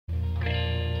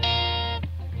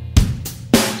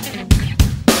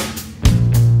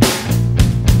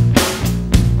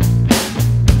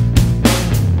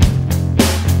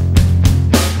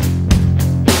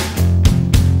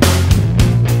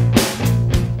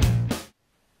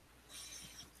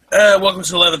Welcome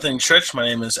to 11th Inning Stretch. My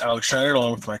name is Alex Schneider,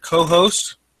 along with my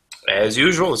co-host. As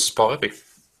usual, this is Paul Epping.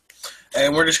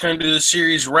 And we're just going to do the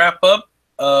series wrap-up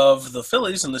of the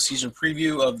Phillies and the season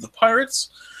preview of the Pirates.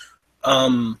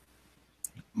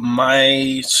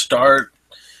 My start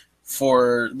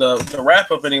for the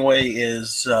wrap-up, anyway,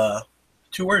 is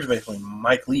two words, basically.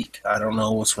 Mike Leake. I don't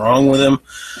know what's wrong with him.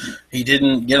 He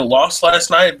didn't get a loss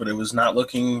last night, but it was not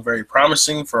looking very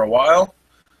promising for a while.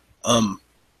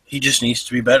 He just needs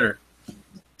to be better.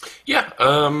 Yeah,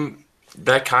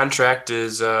 that contract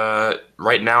is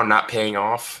right now not paying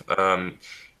off. You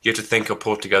have to think he'll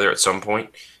pull it together at some point.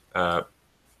 But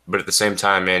at the same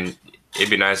time, man, it'd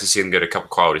be nice to see him get a couple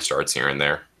quality starts here and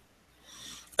there.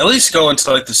 At least go into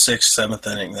like the 6th,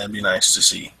 7th inning. That'd be nice to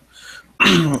see.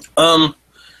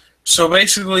 So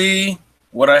basically,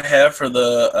 what I have for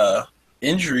the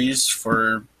injuries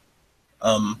for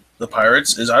the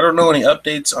Pirates is I don't know any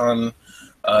updates on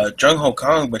Jung Ho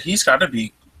Kang, but he's got to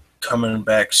be coming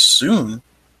back soon.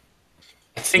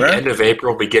 I think right? End of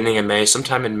April, beginning of May,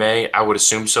 sometime in May, I would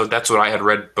assume so. That's what I had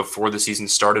read before the season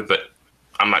started, but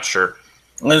I'm not sure.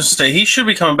 Let's say he should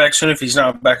be coming back soon if he's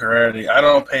not back already. I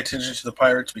don't pay attention to the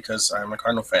Pirates because I'm a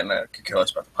Cardinal fan and I could care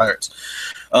less about the Pirates.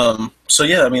 So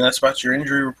yeah, I mean that's about your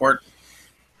injury report.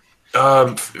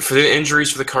 For the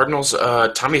injuries for the Cardinals,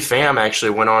 Tommy Pham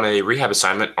actually went on a rehab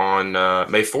assignment on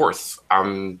May 4th.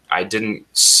 I didn't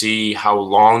see how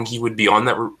long he would be on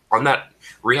that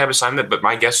rehab assignment, but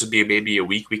my guess would be maybe a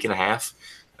week and a half.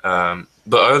 But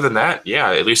other than that,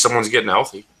 yeah, at least someone's getting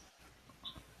healthy.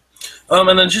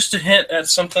 And then just to hint at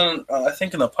something, I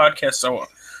think in the podcast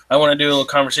I want to do a little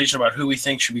conversation about who we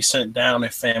think should be sent down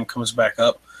if Pham comes back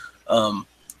up.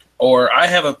 Or I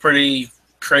have a pretty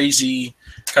crazy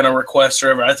kind of request or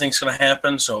whatever I think is going to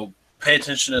happen, so pay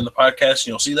attention in the podcast and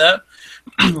you'll see that.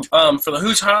 For the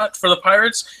Who's Hot for the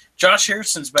Pirates, Josh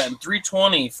Harrison's batting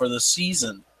 .320 for the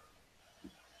season.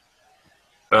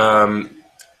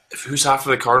 Who's hot for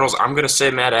the Cardinals? I'm going to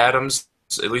say Matt Adams.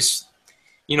 At least,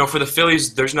 for the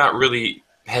Phillies,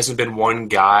 hasn't been one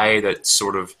guy that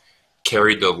sort of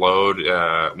carried the load.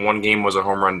 One game was a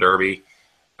home run derby.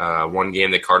 One game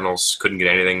the Cardinals couldn't get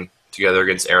anything together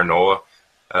against Aaron Nola.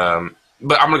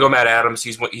 But I'm going to go Matt Adams.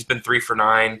 He's been 3 for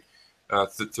 9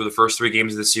 through the first 3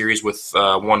 games of the series with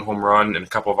 1 home run and a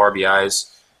couple of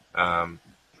RBIs.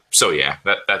 So, yeah,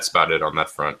 that's about it on that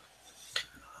front.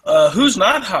 Who's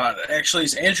not hot, actually,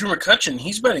 is Andrew McCutchen.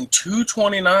 He's batting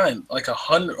 .229, like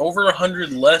over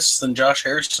 100 less than Josh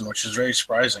Harrison, which is very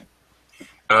surprising.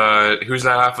 Who's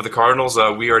not hot for the Cardinals?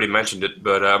 We already mentioned it,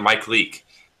 but Mike Leake.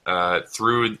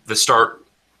 Through the start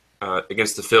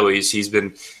against the Phillies, he's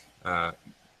been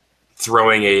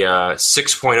throwing a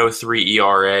 6.03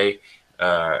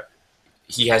 ERA.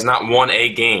 He has not won a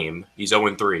game. He's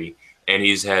 0-3, and he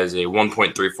has a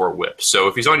 1.34 WHIP. So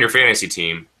if he's on your fantasy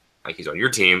team, like he's on your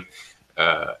team,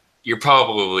 you're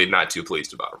probably not too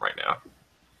pleased about him right now.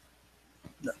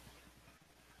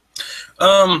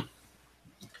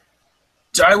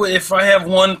 If I have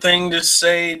one thing to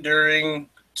say to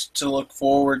look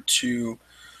forward to,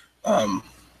 man,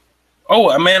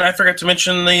 I forgot to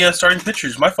mention the starting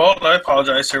pitchers. My fault. I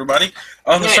apologize to everybody.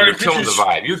 You're killing the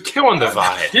vibe. You're killing the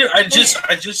vibe. Dude, I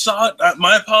just saw it.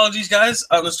 My apologies, guys.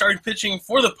 The starting pitching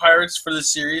for the Pirates for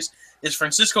this series is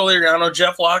Francisco Liriano,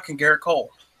 Jeff Locke, and Garrett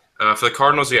Cole. For the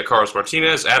Cardinals, you got Carlos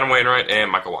Martinez, Adam Wainwright,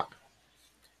 and Michael Walker.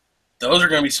 Those are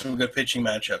going to be some good pitching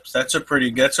matchups. That's a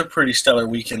pretty stellar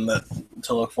weekend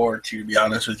to look forward to be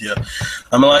honest with you.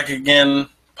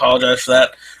 Apologize for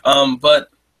that. But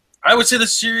I would say the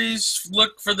series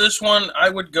look for this one, I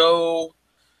would go,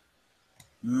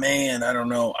 I don't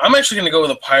know. I'm actually going to go with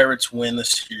the Pirates win the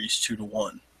series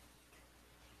 2-1.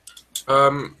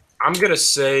 I'm going to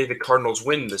say the Cardinals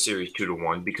win the series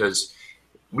 2-1 because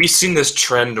we've seen this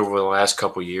trend over the last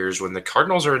couple of years. When the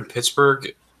Cardinals are in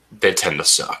Pittsburgh, they tend to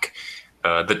suck.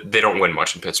 They don't win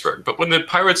much in Pittsburgh. But when the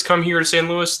Pirates come here to St.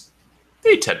 Louis,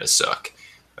 they tend to suck.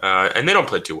 And they don't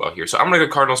play too well here. So I'm going to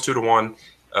go Cardinals 2-1.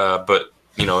 But,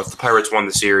 if the Pirates won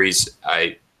the series,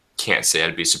 I can't say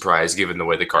I'd be surprised given the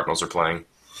way the Cardinals are playing.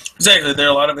 Exactly. There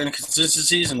are a lot of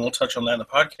inconsistencies, and we'll touch on that in the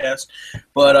podcast.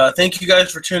 But thank you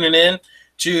guys for tuning in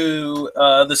to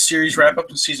the series wrap-up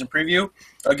and season preview.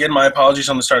 Again, my apologies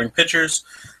on the starting pitchers.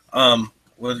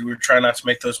 We're trying not to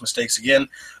make those mistakes again.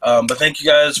 But thank you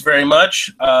guys very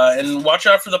much. And watch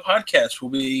out for the podcast.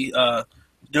 We'll be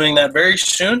doing that very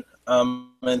soon.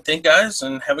 And thank you guys,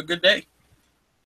 and have a good day.